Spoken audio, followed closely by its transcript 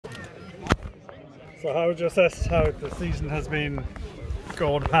So how would you assess how the season has been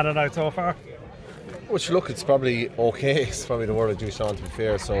going, panning out so far? Which look, it's probably okay. It's probably the word I do, Sean, to be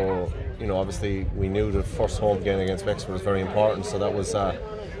fair. So, obviously we knew the first home game against Wexford was very important, so that was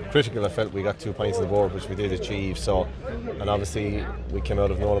critical. I felt we got 2 points on the board, which we did achieve. So, and obviously we came out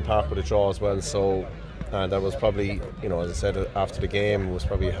of Nolan Park with a draw as well. So, that was probably, as I said after the game, it was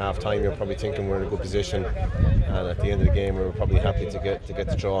probably half time. You're probably thinking we're in a good position, and at the end of the game, we were probably happy to get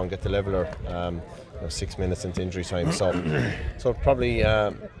the draw and get the leveler. 6 minutes into injury time. So probably.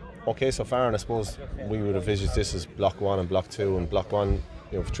 Okay so far, and I suppose we would have envisaged this as block 1 and block 2, and block 1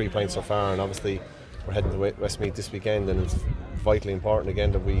 for 3 points so far, and obviously we're heading to Westmeath this weekend, and it's vitally important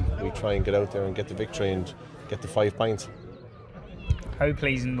again that we try and get out there and get the victory and get the 5 points. How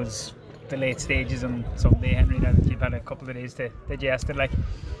pleasing was the late stages on Sunday, Henry, now that you've had a couple of days to digest it?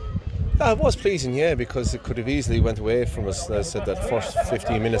 It was pleasing, yeah, because it could have easily went away from us. As I said, that first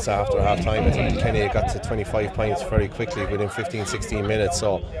 15 minutes after half time, I think Kenny got to 25 points very quickly within 15-16 minutes,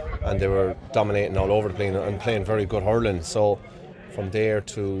 and they were dominating all over the place and playing very good hurling. So from there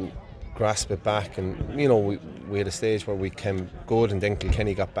to grasp it back, and we had a stage where we came good, and then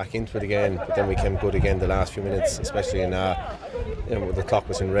Kilkenny got back into it again, but then we came good again the last few minutes, especially when the clock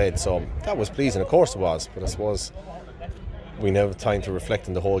was in red. So that was pleasing, of course it was, but I suppose we never have time to reflect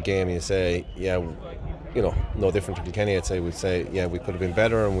on the whole game and you say, no different to Kilkenny. We'd say, we could have been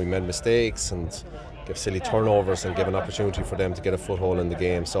better and we made mistakes and give silly turnovers and give an opportunity for them to get a foothold in the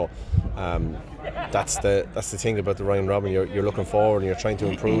game. So that's the thing about the Ryan Robin. You're looking forward and you're trying to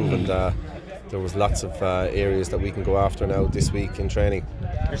improve, and there was lots of areas that we can go after now this week in training.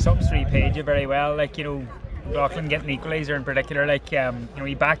 Your subs paid you very well, Rockland getting an equaliser in particular,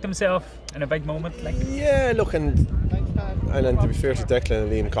 he backed himself in a big moment. Yeah, look, and to be fair to Declan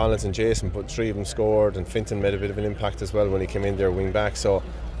and Liam Collins and Jason, but 3 of them scored, and Finton made a bit of an impact as well when he came in there wing back. So,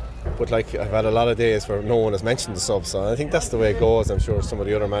 but I've had a lot of days where no one has mentioned the subs, so I think that's the way it goes. I'm sure some of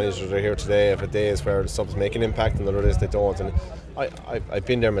the other managers that are here today have had days where the subs make an impact and other days they don't, and I've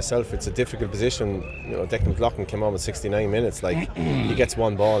been there myself. It's a difficult position. Declan McLaughlin came on with 69 minutes. He gets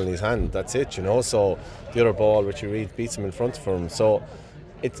one ball in his hand, that's it. So the other ball, Richie Reid beats him in front of him. So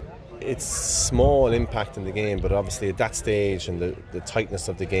it's small impact in the game, but obviously at that stage and the tightness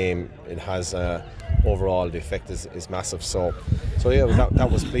of the game, it has overall the effect is massive. So yeah,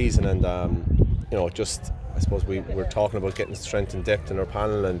 that was pleasing, and I suppose we're talking about getting strength and depth in our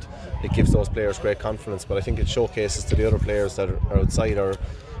panel, and it gives those players great confidence. But I think it showcases to the other players that are outside our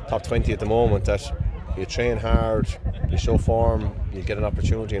top 20 at the moment that you train hard, you show form, you get an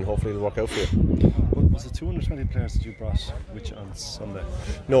opportunity, and hopefully it'll work out for you. Was it 220 players that you brought on Sunday?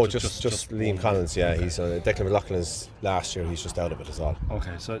 No, just Liam Collins. Yeah, he's Declan McLaughlin is last year. He's just out of it, is all.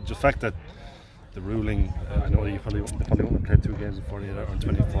 Okay, so the fact that the ruling, I know you probably wouldn't have played 2 games in 48 or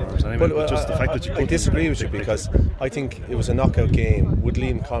 24 hours anyway, but just the fact that you couldn't. I disagree with you, because I think it was a knockout game. Would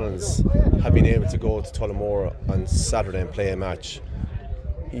Liam Collins have been able to go to Tullamore on Saturday and play a match?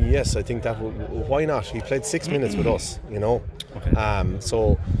 Yes, I think that why not? He played 6 minutes with us, Okay.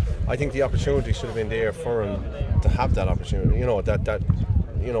 So I think the opportunity should have been there for him to have that opportunity.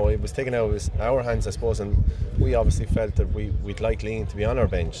 It was taken out of our hands, I suppose, and we obviously felt that we'd like Liam to be on our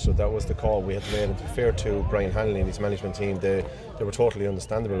bench, so that was the call we had to make. And to be fair to Brian Hanley and his management team, they were totally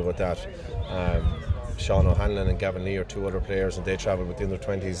understandable about that. Sean O'Hanlon and Gavin Lee are 2 other players, and they travelled with the under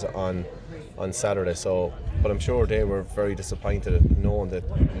 20s on Saturday. So, but I'm sure they were very disappointed knowing that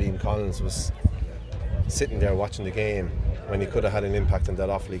Liam Collins was sitting there watching the game when he could have had an impact in that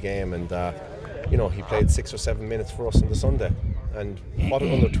Offaly game, and he played 6 or 7 minutes for us on the Sunday. And what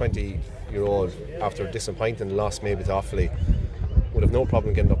an under 20-year-old, after a disappointing loss maybe to Offaly, would have no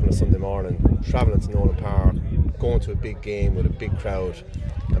problem getting up on a Sunday morning, travelling to Nolan Park, going to a big game with a big crowd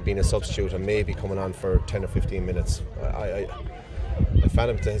and being a substitute and maybe coming on for 10 or 15 minutes. I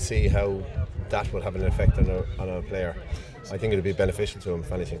found him to see how that would have an effect on a player. I think it would be beneficial to him,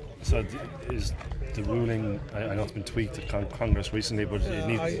 if anything. So is the ruling, I know it's been tweaked at Congress recently, but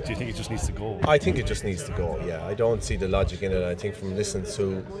do you think it just needs to go? I think it just needs to go, yeah. I don't see the logic in it. I think from listening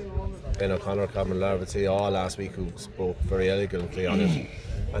to Ben O'Connor, Cameron Larvity all last week, who spoke very elegantly on it,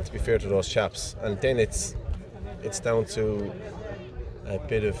 and to be fair to those chaps, and then it's down to a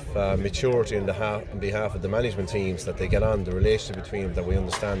bit of maturity on behalf of the management teams, that they get on the relationship between them, that we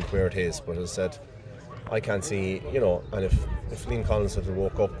understand where it is. But as I said, I can't see, and if Liam Collins had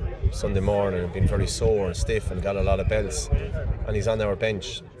woke up Sunday morning and been very sore and stiff and got a lot of belts, and he's on our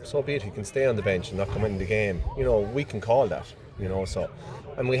bench, so be it. He can stay on the bench and not come into the game. We can call that. So,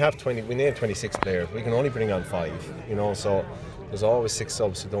 and we named 26 players. We can only bring on 5. So there's always 6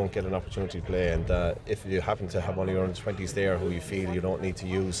 subs who don't get an opportunity to play, and if you happen to have one of your own 20s there who you feel you don't need to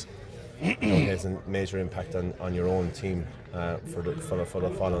use, has a major impact on your own team for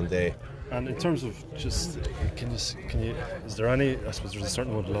the following day. And in terms of just, can you? Is there any? I suppose there's a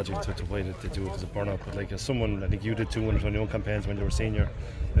certain amount of logic to why they do it as a burnout. But like as someone, I think you did 2 under-21 campaigns when you were senior.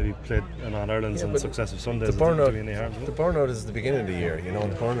 Maybe played in All Ireland's and successive Sundays. The burnout is the beginning of the year. You know,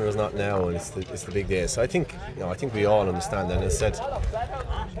 the burnout is not now, and it's the big day. So I think we all understand that. And as I said,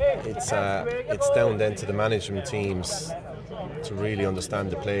 it's down then to the management teams to really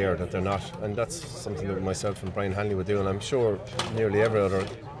understand the player, that they're not, and that's something that myself and Brian Hanley would do, and I'm sure nearly every other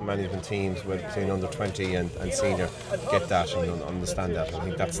management teams between under 20 and senior get that and understand that. I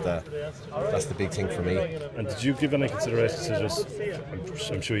think that's the big thing for me. And did you give any consideration to just,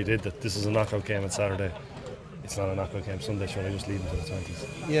 I'm sure you did, that this is a knockout game on Saturday? It's not a knockout game Sunday, so they just lead them to the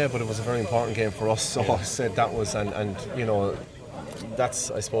 20s. Yeah, but it was a very important game for us, so I said that was, and you know, that's,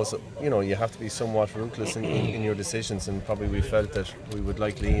 I suppose, you know, you have to be somewhat ruthless in your decisions, and probably we felt that we would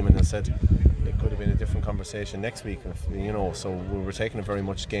like Liam, and I said it could have been a different conversation next week, you know, so we were taking it very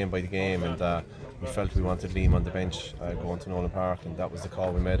much game by game, and we felt we wanted Liam on the bench going to Nolan Park, and that was the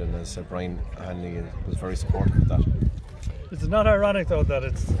call we made, and as I said, Brian Hanley was very supportive of that. Is it not ironic though that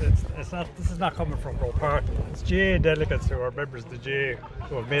it's not, this is not coming from Croke Park, it's GA delegates who are members of the GA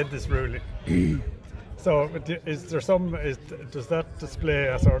who have made this ruling? So is there does that display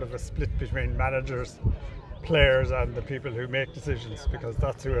a sort of a split between managers, players and the people who make decisions, because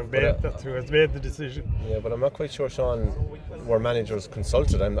that's who has made the decision? Yeah, but I'm not quite sure, Sean, were managers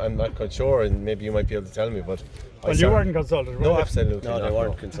consulted. I'm not quite sure, and maybe you might be able to tell me, but well, you weren't consulted, were no, you? absolutely no, not. They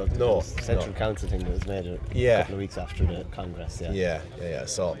weren't consulted. No, it was the Central Council thing that was made a couple of weeks after the Congress. Yeah.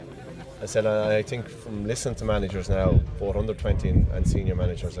 So I said, I think from listening to managers now, both under 20 and senior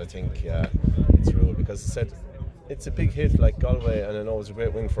managers, I think it's a rule, because I said it's a big hit like Galway, and I know it was a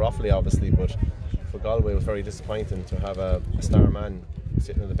great win for Offaly obviously, but for Galway it was very disappointing to have a star man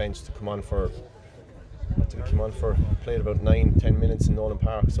sitting on the bench to come on for played about 9-10 minutes in Nolan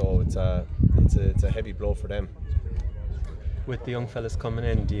Park, so it's a heavy blow for them. With the young fellas coming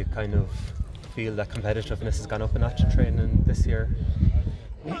in, do you kind of feel that competitiveness has gone up a notch in training this year?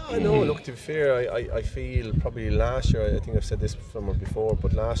 No, look, to be fair, I feel probably last year, I think I've said this somewhere before,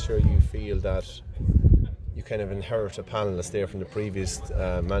 but last year you feel that you kind of inherit a panel that's there from the previous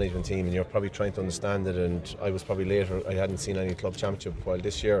management team, and you're probably trying to understand it, and I was probably later, I hadn't seen any club championship, while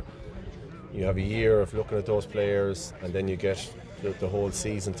this year you have a year of looking at those players, and then you get the whole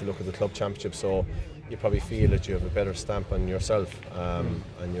season to look at the club championship, so you probably feel that you have a better stamp on yourself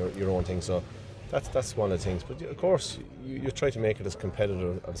and your own thing. So that's one of the things. But of course, you try to make it as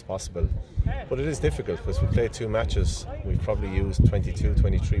competitive as possible. But it is difficult because we played 2 matches. We've probably used 22,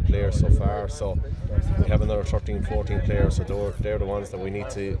 23 players so far. So we have another 13, 14 players. So they're the ones that we need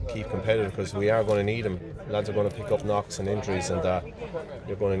to keep competitive, because we are going to need them. Lads are going to pick up knocks and injuries, and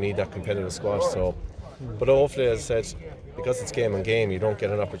you're going to need that competitive squad. So, but hopefully, as I said, because it's game on game, you don't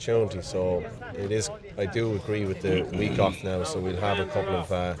get an opportunity. So it is. I do agree with the week off now, so we'll have a couple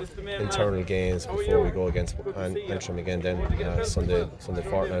of internal games before we go against Antrim again. Then Sunday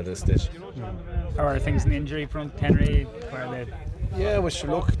fortnight at this stage. How are things in the injury front, Henry? Yeah, we should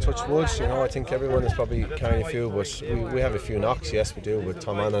look, touch wood. You know, I think everyone is probably carrying a few, but we have a few knocks. Yes, we do. But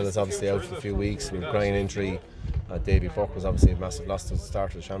Tom Annan is obviously out for a few weeks with groin injury. Davy Burke was obviously a massive loss to the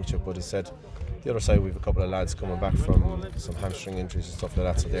start of the championship, but as I said, the other side, we have a couple of lads coming back from some hamstring injuries and stuff like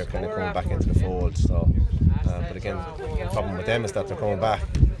that, so they're kind of coming back into the fold. So, but again, the problem with them is that they're coming back.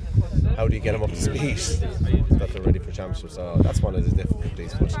 How do you get them up to speed that they're ready for championship? So that's one of the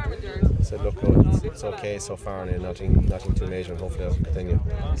difficulties. But I said, look, it's okay so far, and nothing too major, and hopefully it'll continue.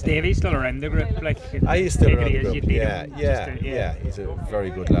 Is Davy still around the group? Like, he's still around the group. Yeah. He's a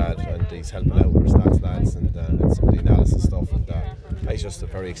very good lad, and he's helping out with our stats lads and some of the analysis stuff. And he's just a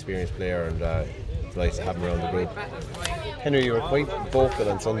very experienced player, and delighted to have him around the group. Henry, you were quite vocal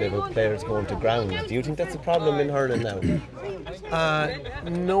on Sunday about players going to ground. Do you think that's a problem in hurling now?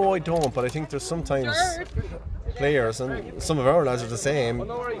 No, I don't, but I think there's sometimes players, and some of our lads are the same,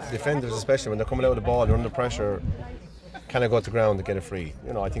 defenders especially, when they're coming out of the ball, they're under pressure, can I go to ground to get a free?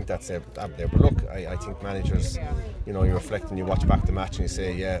 You know, I think that's there. But look, I think managers, you know, you reflect and you watch back the match and you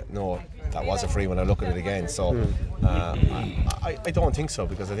say, yeah, no, that was a free when I look at it again. So I don't think so,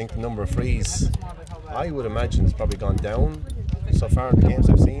 because I think the number of frees, I would imagine, has probably gone down so far in the games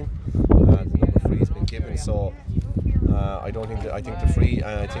I've seen. The number of frees been given, so I don't think I think the free,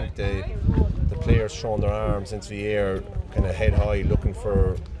 and I think the players throwing their arms into the air, kind of head high, looking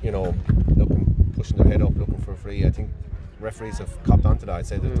for, you know, pushing their head up, looking for a free. I think referees have copped onto that. I'd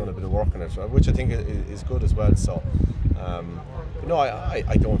say they've done a bit of work on it, which I think is good as well. So, no,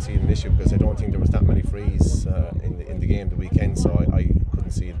 I don't see it an issue, because I don't think there was that many frees in the game the weekend, so I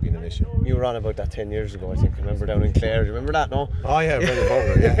couldn't see it being an issue. issue. You were on about that 10 years ago, I think. Remember down in Clare? Do you remember that? No. Oh yeah, Brother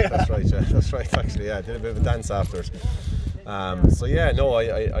Burger. Yeah, that's right. Yeah, that's right. Actually, yeah, I did a bit of a dance after it. So yeah, no,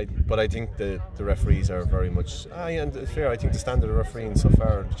 but I think the referees are very much. And fair. I think the standard of refereeing so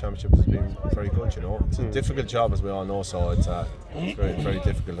far in the championship has been very good. You know, it's a difficult job, as we all know. So it's very, very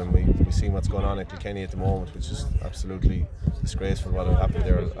difficult, and we see what's going on at Kilkenny at the moment, which is absolutely disgraceful what happened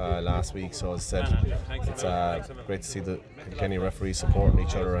there last week. So as I said, it's great to see the Kilkenny referees supporting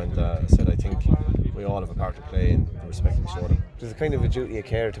each other, and as I said, I think we all have a part to play in the respect we show them. There's a kind of a duty of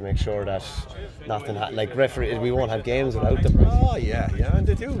care to make sure that nothing like referee, we won't have games without them. Oh yeah, and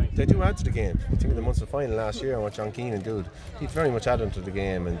they do add to the game. I think in the Munster final last year, and what John Keenan did, he very much added to the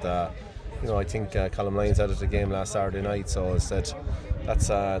game, and I think Colm Lyons added to the game last Saturday night. So as I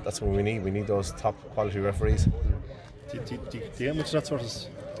said, that's what we need. We need those top quality referees. Do you get much of that sort of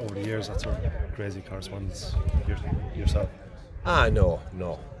over the years? That sort of crazy correspondence yourself?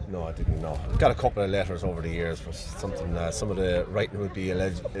 No, I didn't know. I've got a couple of letters over the years, but some of the writing would be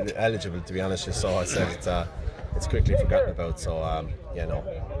illegible, to be honest. So I said it's quickly forgotten about. So no.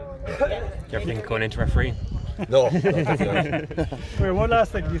 Do you ever think going into refereeing? No. Wait, one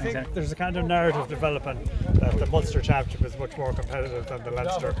last thing. Do you think there's a kind of narrative developing that the Munster Championship is much more competitive than the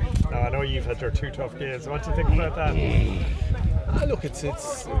Leinster? Now I know you've had your 2 tough games. What do you think about that? Look, it's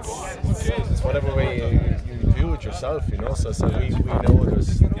whatever way you view it yourself, you know. So we know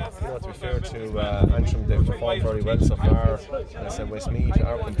there's, to be fair to Antrim, they've performed very well so far. And I said Westmeath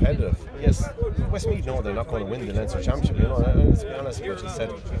are competitive. Yes, Westmeath know they're not going to win the Leinster Championship, you know. And let's be honest, but I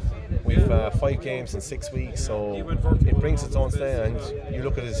said we've 5 games in 6 weeks, so it brings its own stay. And you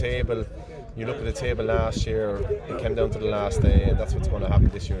look at the table. You look at the table last year, it came down to the last day, and that's what's going to happen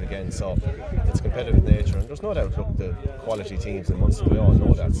this year again. So it's competitive nature, and there's no doubt, look, the quality teams in Munster, we all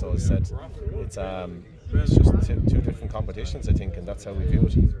know that. So as I said, it's just two different competitions, I think, and that's how we view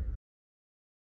it.